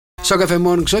Στο Cafe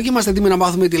Morning Show και είμαστε έτοιμοι να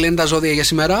μάθουμε τι λένε τα ζώδια για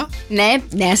σήμερα. Ναι,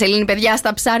 νέα σελήνη, παιδιά,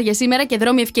 στα ψάρια σήμερα και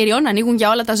δρόμοι ευκαιριών ανοίγουν για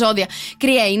όλα τα ζώδια.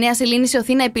 Κρυέ, η νέα σελήνη σε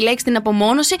οθεί να επιλέξει την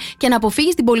απομόνωση και να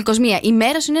αποφύγει την πολυκοσμία. Η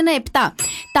μέρα σου είναι ένα 7.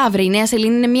 Ταύρη, η νέα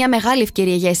σελήνη είναι μια μεγάλη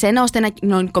ευκαιρία για εσένα ώστε να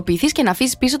κοινωνικοποιηθεί και να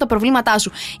αφήσει πίσω τα προβλήματά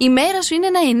σου. Η μέρα σου είναι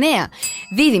ένα 9.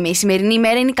 Δίδυμε, η σημερινή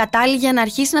ημέρα είναι κατάλληλη για να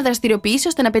αρχίσει να δραστηριοποιήσει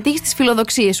ώστε να πετύχει τις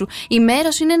φιλοδοξίες σου. Η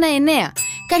μέρα σου είναι ένα 9.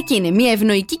 Καρκίνε, μια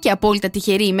ευνοϊκή και απόλυτα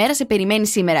τυχερή ημέρα σε περιμένει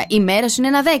σήμερα. Η μέρα σου είναι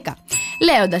ένα 10.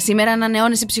 Λέοντα, σήμερα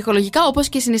ανανεώνεσαι ψυχολογικά όπως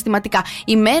και συναισθηματικά.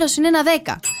 Η μέρα σου είναι ένα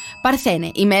 10. Παρθένε,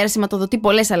 η μέρα σηματοδοτεί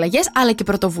πολλές αλλαγές αλλά και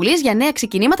πρωτοβουλίες για νέα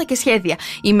ξεκινήματα και σχέδια.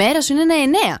 Η μέρα σου είναι ένα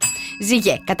 9.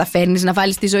 Ζυγέ, καταφέρνεις να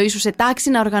βάλεις τη ζωή σου σε τάξη,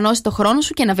 να οργανώσεις το χρόνο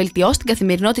σου και να βελτιώσεις την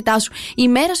καθημερινότητά σου. Η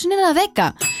μέρα σου είναι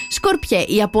ένα 10. Σκορπιέ,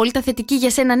 η απόλυτα θετική για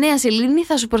σένα νέα σελήνη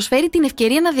θα σου προσφέρει την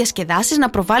ευκαιρία να διασκεδάσεις, να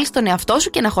προβάλλεις τον εαυτό σου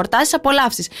και να χορτάσεις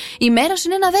απολαύσεις. Η μέρα σου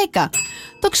είναι ένα 10.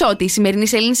 Τοξότη, η σημερινή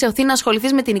σελήνη σε οθεί να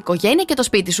ασχοληθείς με την οικογένεια και το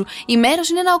σπίτι σου. Η μέρα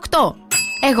σου είναι ένα 8.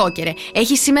 Εγώκερε,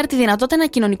 έχεις σήμερα τη δυνατότητα να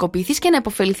κοινωνικοποιηθείς και να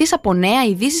υποφεληθείς από νέα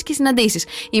ειδήσεις και συναντήσεις.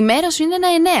 Η μέρα σου είναι ένα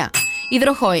 9.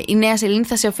 Υδροχόε, η νέα σελήνη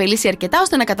θα σε ωφελήσει αρκετά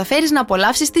ώστε να καταφέρεις να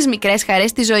απολαύσεις τις μικρές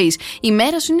χαρές της ζωής. Η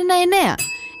μέρα σου είναι ένα 9.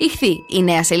 Ιχθύ, η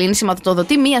νέα σελήνη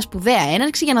σηματοδοτεί μια σπουδαία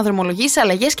έναρξη για να δρομολογήσεις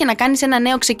αλλαγές και να κάνεις ένα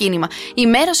νέο ξεκίνημα. Η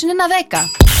μέρα σου είναι ένα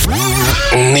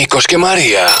 10. Νίκος και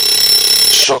Μαρία.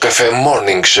 Στο Cafe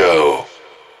Morning Show.